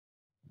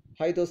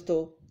Hi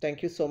dosto,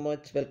 thank you so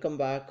much. Welcome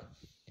back.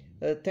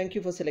 Thank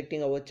you for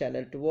selecting our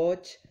channel to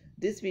watch.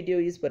 This video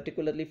is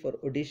particularly for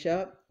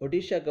Odisha.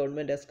 Odisha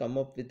government has come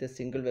up with a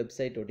single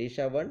website,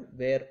 Odisha One,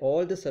 where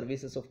all the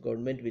services of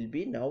government will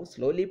be now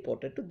slowly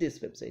ported to this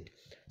website.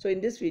 So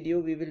in this video,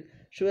 we will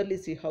surely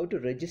see how to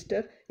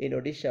register in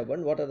Odisha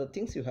One. What are the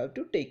things you have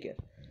to take care.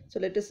 So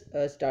let us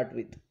start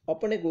with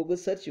open a Google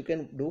search. You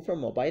can do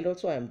from mobile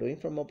also. I am doing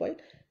from mobile.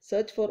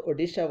 Search for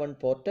Odisha One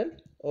portal,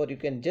 or you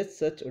can just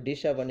search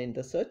Odisha One in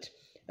the search,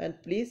 and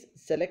please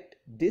select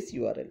this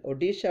URL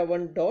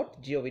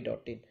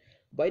odisha1.gov.in.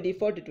 By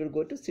default it will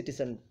go to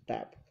citizen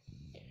tab.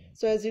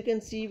 So as you can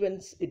see,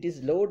 when it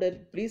is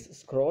loaded, please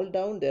scroll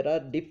down. There are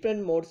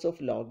different modes of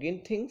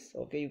login things.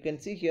 Okay, you can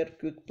see here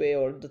quick pay,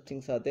 all the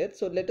things are there.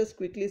 So let us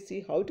quickly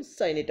see how to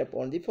sign it up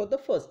only for the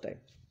first time.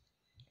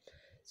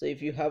 So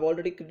if you have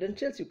already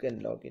credentials, you can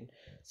log in.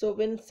 So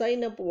when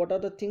sign up, what are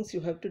the things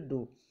you have to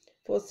do?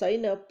 For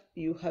sign up,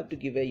 you have to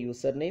give a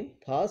username,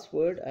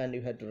 password, and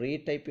you have to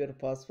retype your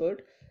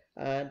password.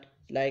 And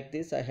like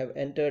this, I have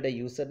entered a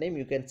username.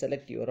 You can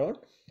select your own,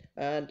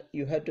 and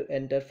you have to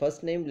enter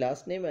first name,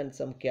 last name, and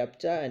some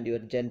captcha and your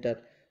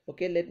gender.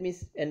 Okay, let me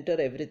enter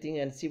everything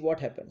and see what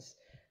happens.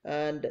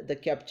 And the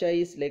captcha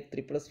is like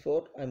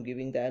 3+4. I'm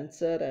giving the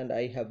answer, and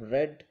I have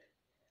read,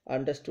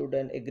 understood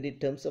and agreed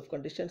terms of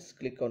conditions.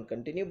 Click on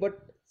continue, but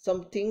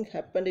something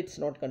happened, it's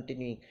not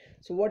continuing.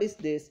 So what is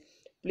this?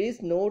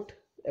 Please note,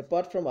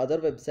 apart from other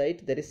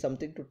website, there is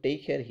something to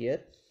take care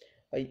here.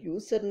 A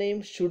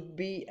username should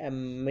be a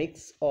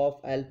mix of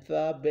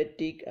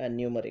alphabetic and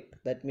numeric.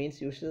 That means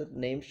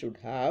username should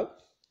have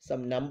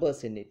some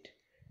numbers in it.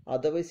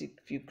 Otherwise,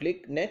 if you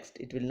click next,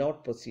 it will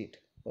not proceed.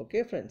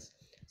 Okay friends,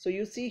 so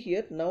you see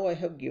here, now I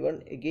have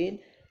given again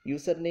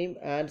username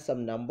and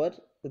some number,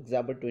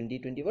 example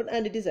 2021,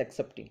 and it is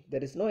accepting.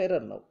 There is no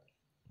error now.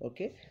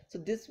 Okay, so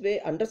this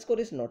way underscore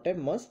is not a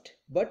must,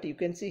 but you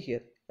can see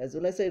here, as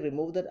soon as I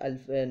remove that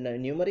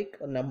numeric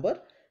number,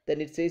 then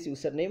it says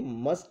username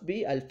must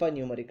be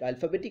alphanumeric,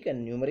 alphabetic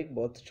and numeric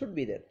both should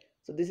be there.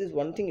 So this is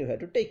one thing you have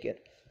to take care.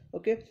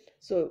 Okay,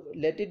 so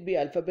let it be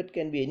alphabet,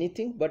 can be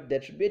anything, but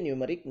there should be a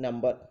numeric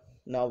number.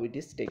 Now it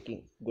is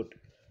taking good.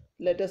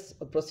 Let us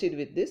proceed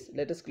with this.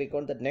 Let us click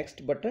on the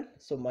next button.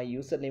 So my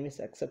username is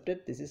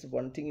accepted. This is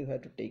one thing you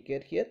have to take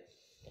care here.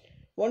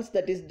 Once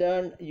that is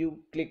done, you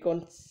click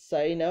on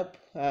sign up,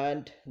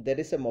 and there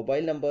is a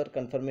mobile number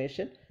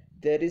confirmation.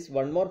 There is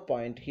one more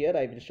point here,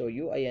 I will show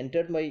you. I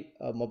entered my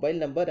mobile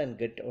number and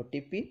get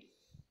OTP.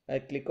 I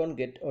click on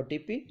get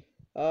OTP,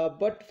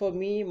 but for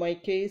me, my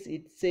case,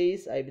 it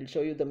says, I will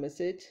show you the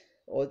message,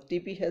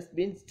 OTP has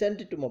been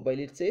sent to mobile.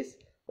 It says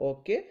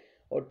okay,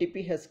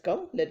 OTP has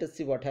come. Let us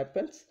see what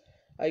happens.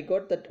 I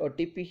got that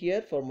OTP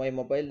here for my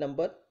mobile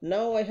number.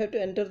 Now I have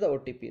to enter the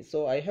OTP.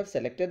 So I have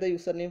selected the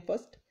username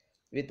first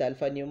with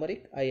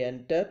alphanumeric. I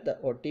enter the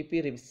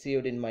OTP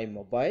received in my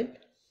mobile.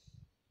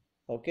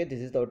 Okay, this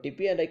is the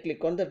OTP, and I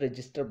click on the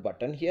register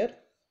button here.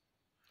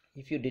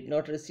 If you did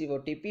not receive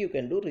OTP, you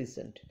can do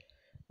resend.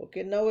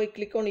 Okay, now I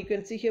click on, you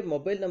can see here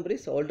mobile number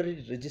is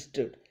already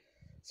registered.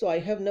 So I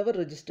have never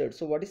registered.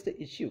 So what is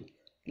the issue?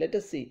 Let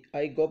us see.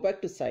 I go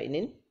back to sign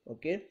in.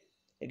 Okay,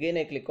 again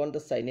I click on the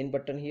sign in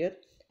button here,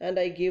 and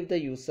I give the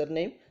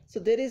username.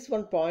 So there is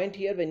one point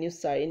here when you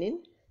sign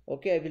in.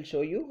 Okay, I will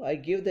show you. I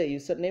give the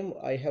username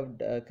I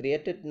have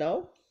created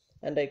now,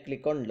 and I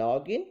click on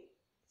login.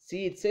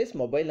 See, it says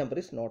mobile number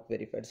is not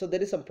verified. So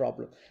there is some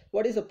problem.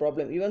 What is the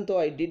problem? Even though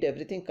I did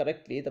everything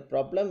correctly, the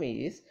problem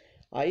is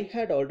I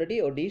had already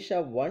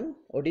Odisha One,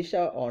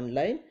 Odisha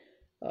Online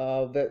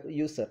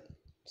user.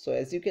 So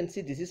as you can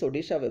see, this is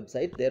Odisha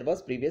website. There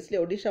was previously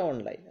Odisha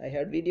Online. I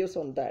had videos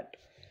on that.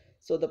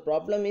 So the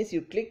problem is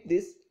you click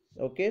this,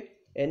 okay,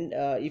 and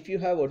if you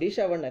have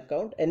Odisha One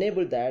account,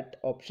 enable that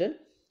option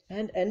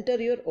and enter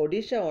your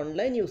Odisha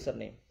Online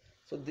username.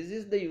 So this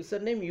is the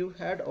username you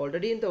had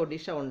already in the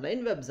Odisha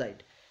Online website.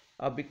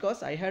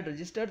 Because I had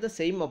registered the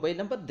same mobile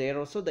number there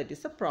also, that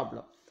is a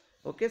problem.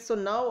 Okay, so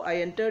now I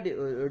entered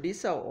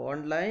Odisha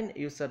Online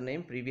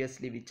username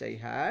previously which I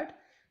had.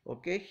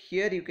 Okay,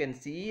 here you can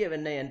see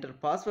when I enter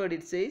password,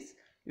 it says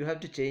you have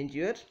to change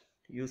your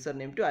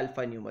username to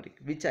alphanumeric,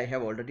 which I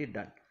have already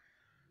done.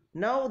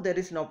 Now there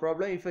is no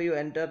problem. If you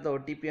enter the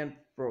OTP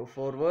and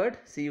forward,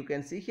 see, you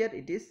can see here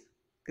it is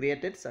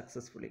created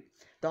successfully.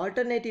 The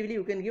alternatively,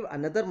 you can give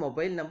another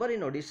mobile number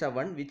in Odisha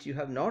One which you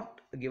have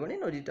not given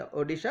in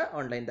Odisha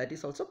Online. That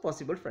is also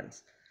possible,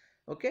 friends.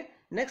 Okay,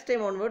 next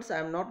time onwards I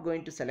am not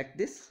going to select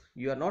this.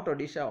 You are not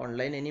Odisha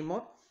Online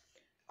anymore.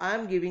 I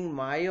am giving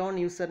my own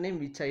username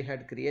which I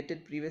had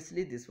created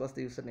previously. This was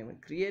the username I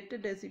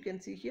created, as you can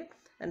see here,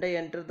 and I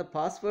enter the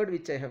password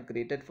which I have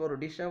created for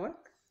Odisha One.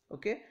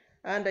 Okay,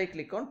 and I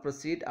click on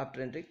proceed.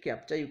 After entering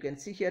captcha, you can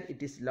see here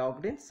it is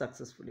logged in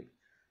successfully.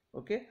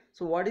 Okay,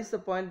 so what is the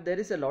point? There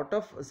is a lot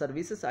of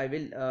services. I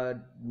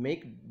will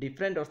make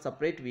different or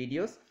separate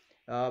videos.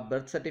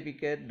 Birth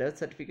certificate, death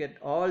certificate,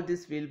 all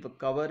this will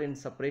cover in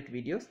separate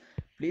videos.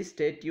 Please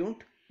stay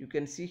tuned. You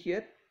can see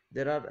here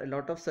there are a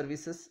lot of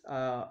services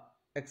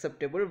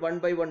acceptable. One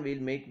by one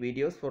we'll make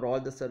videos for all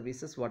the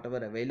services whatever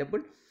available.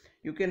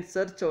 You can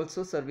search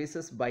also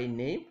services by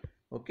name.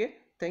 Okay,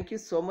 thank you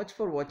so much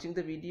for watching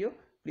the video.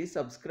 Please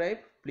subscribe.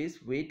 Please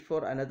wait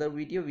for another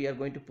video. We are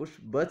going to push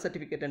birth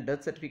certificate and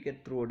death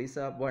certificate through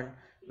Odishaone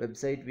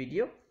website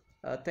video.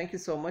 Thank you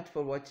so much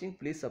for watching.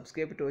 Please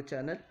subscribe to our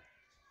channel.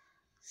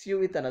 See you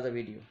with another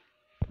video.